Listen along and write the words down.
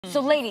So,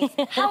 ladies,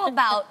 how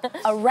about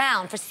a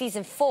round for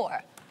season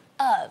 4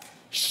 of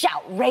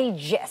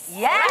Shoutrageous?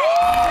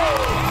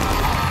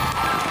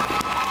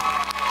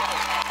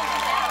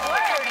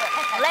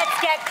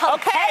 Let's get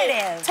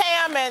competitive. Okay,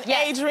 Tam and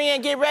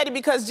Adrian, get ready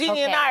because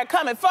Jeannie and I are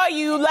coming for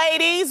you,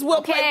 ladies.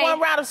 We'll play one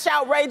round of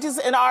Shoutrageous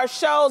in our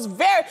show's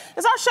very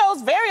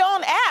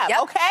own app,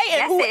 okay?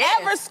 And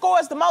whoever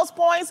scores the most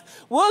points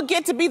will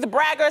get to be the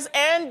braggers,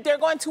 and they're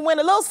going to win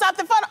a little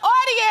something for the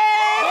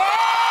audience.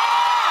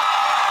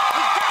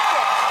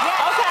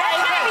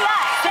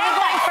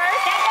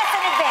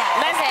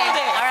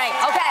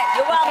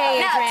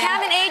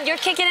 Tam and Aid, you're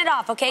kicking it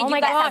off, okay? You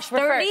guys have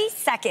 30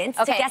 seconds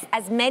to guess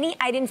as many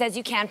items as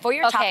you can for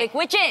your topic,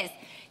 which is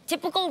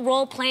typical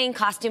role-playing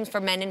costumes for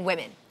men and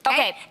women.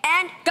 Okay,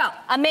 and go.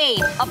 A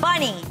maid, a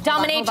bunny,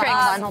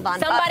 dominatrix, hold on.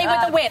 Somebody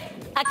with a whip,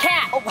 a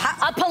cat,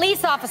 a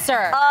police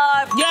officer.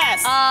 a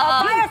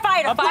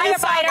firefighter,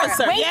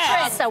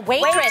 a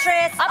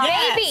waitress, a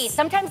baby.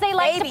 Sometimes they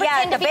like to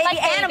pretend to be like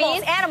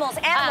babies. Animals,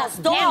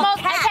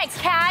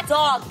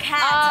 Dog,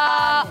 cat,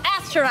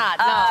 astronaut.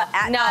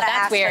 No,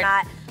 that's weird.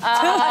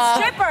 A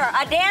stripper,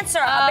 a dancer,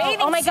 a bathing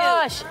suit. Oh my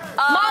gosh.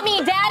 Mommy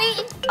and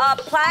daddy.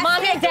 Plastic.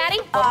 Mommy and daddy.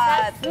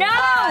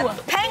 No.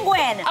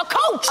 Penguin. A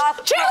coach.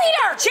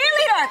 Cheerleader.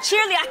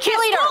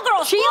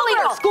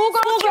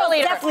 Schoolgirl.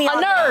 Cheerleader. Definitely a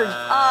nerd.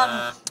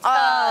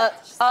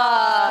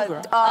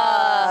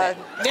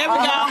 There we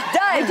go.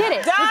 Done. We did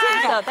it. Done.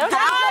 That was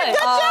good.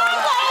 Good job,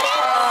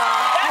 ladies.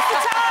 That's the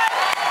time.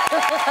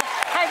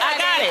 I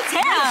got it.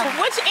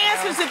 Which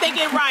answers did they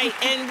get right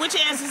and which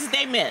answers did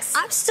they miss?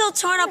 I'm still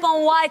torn up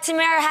on why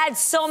Tamera had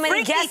so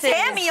many guesses.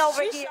 Tammy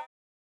over here.